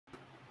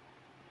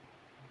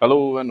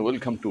Hello and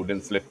welcome to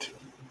Denslet.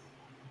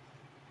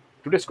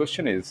 Today's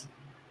question is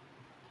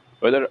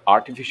whether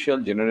artificial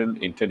general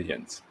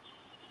intelligence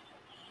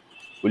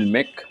will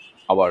make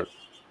our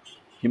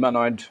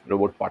humanoid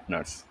robot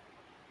partners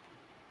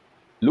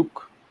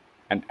look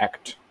and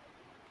act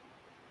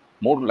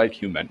more like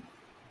human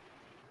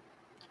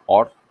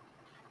or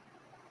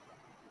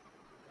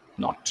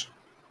not.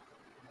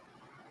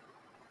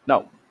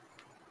 Now,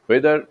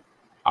 whether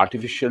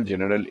artificial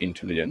general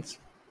intelligence,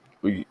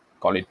 we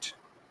call it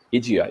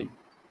AGI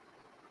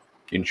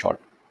in short,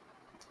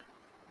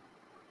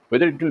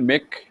 whether it will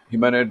make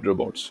humanoid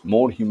robots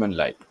more human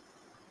like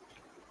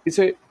is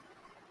a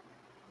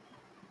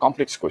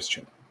complex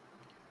question,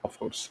 of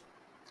course,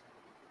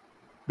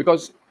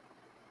 because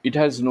it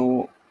has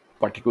no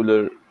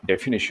particular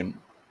definition,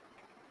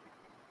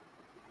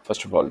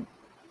 first of all,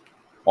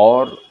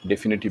 or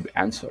definitive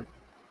answer.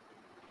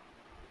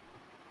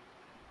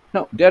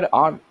 Now, there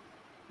are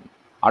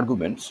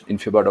arguments in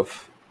favor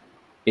of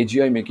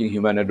AGI making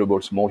humanoid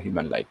robots more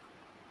human like.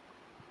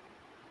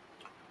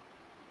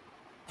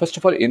 First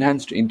of all,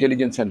 enhanced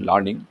intelligence and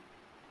learning.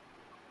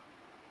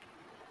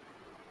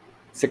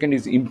 Second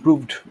is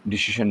improved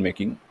decision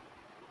making.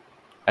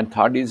 And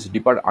third is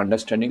deeper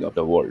understanding of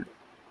the world.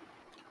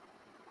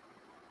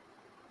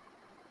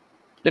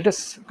 Let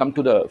us come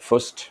to the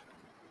first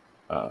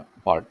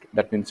part,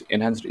 that means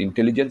enhanced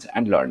intelligence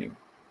and learning.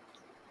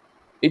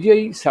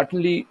 AGI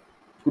certainly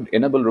could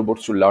enable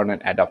robots to learn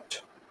and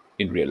adapt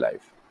in real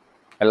life,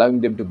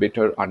 allowing them to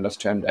better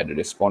understand and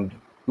respond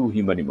to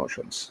human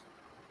emotions,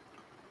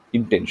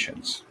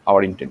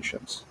 our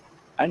intentions,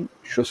 and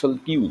social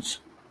cues.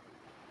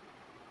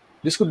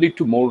 This could lead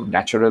to more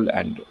natural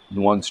and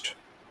nuanced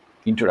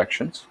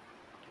interactions,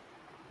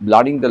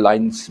 blurring the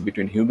lines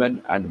between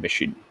human and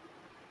machine.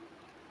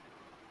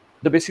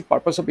 The basic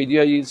purpose of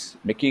AGI is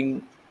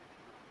making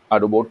a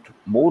robot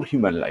more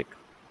human like.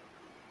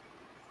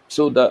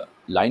 So the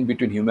line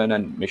between human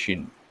and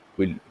machine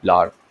will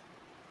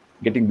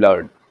getting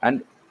blurred,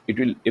 and it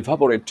will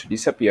evaporate,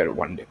 disappear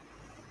one day.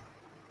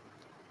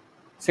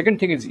 Second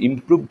thing is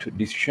improved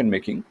decision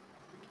making.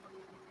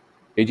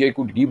 AGI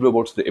could give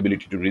robots the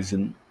ability to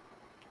reason,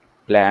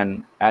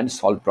 plan, and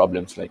solve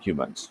problems like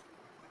humans.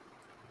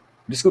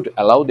 This could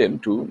allow them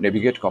to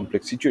navigate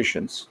complex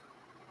situations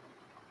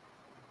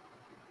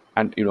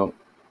and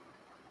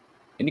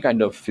any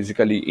kind of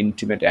physically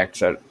intimate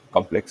acts are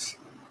complex.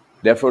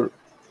 Therefore, a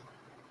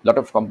lot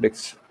of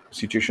complex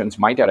situations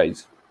might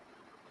arise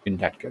in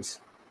that case.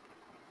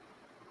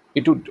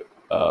 It would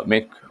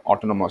make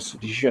autonomous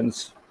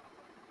decisions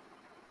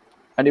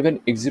and even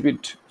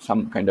exhibit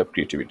some kind of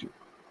creativity.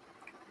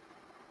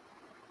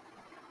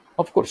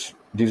 Of course,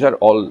 these are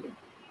all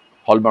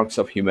hallmarks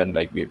of human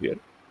like behavior.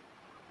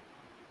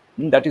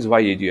 That is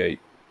why AGI,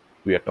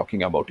 we are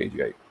talking about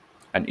AGI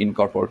and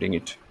incorporating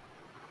it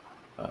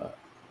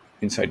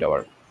inside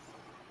our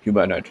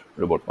humanoid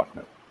robot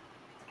partner.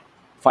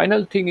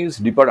 Final thing is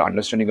deeper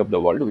understanding of the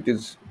world, which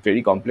is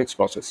very complex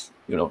process,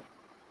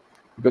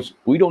 because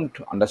we don't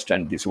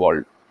understand this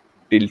world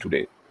till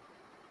today.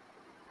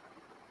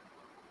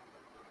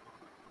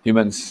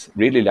 Humans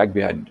really lag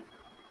behind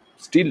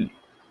still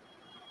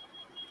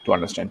to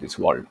understand this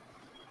world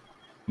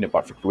in a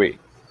perfect way.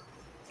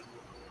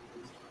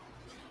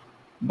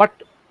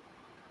 But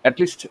at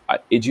least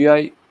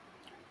AGI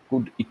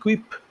could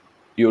equip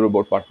your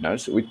robot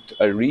partners with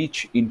a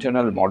rich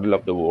internal model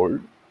of the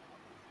world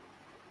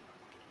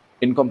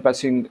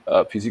encompassing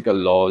physical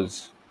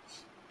laws,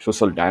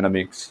 social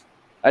dynamics,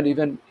 and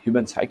even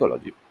human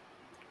psychology,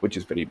 which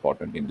is very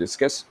important in this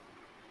case,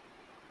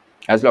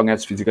 as long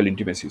as physical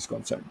intimacy is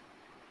concerned.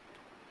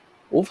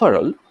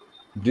 Overall,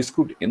 this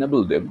could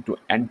enable them to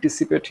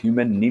anticipate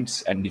human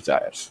needs and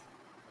desires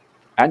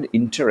and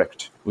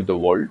interact with the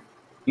world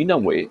in a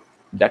way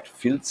that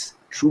feels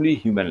truly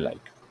human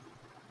like.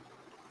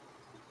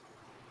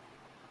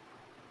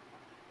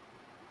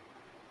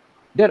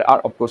 There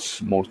are, of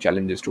course, more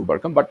challenges to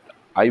overcome, but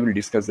I will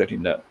discuss that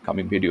in the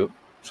coming video.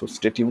 So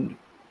stay tuned.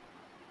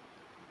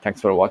 Thanks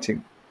for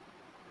watching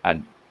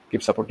and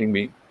keep supporting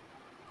me.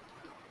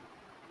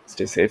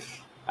 Stay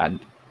safe and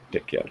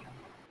take care.